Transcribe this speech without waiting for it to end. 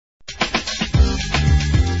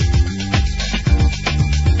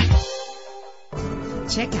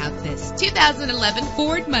Check out this 2011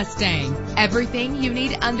 Ford Mustang. Everything you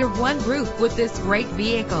need under one roof with this great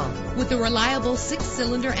vehicle. With a reliable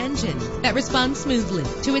 6-cylinder engine that responds smoothly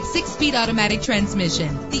to its 6-speed automatic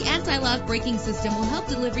transmission. The anti-lock braking system will help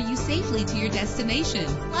deliver you safely to your destination.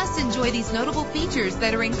 Plus, enjoy these notable features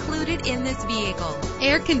that are included in this vehicle: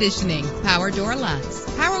 air conditioning, power door locks,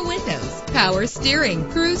 power windows, power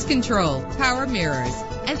steering, cruise control, power mirrors,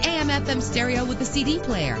 an AM/FM stereo with a CD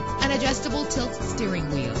player, an adjustable tilt steering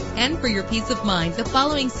wheel. And for your peace of mind, the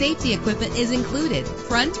following safety equipment is included: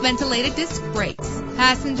 front ventilated disc brakes,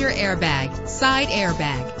 passenger airbag, side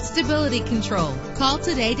airbag, stability control. Call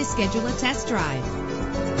today to schedule a test drive.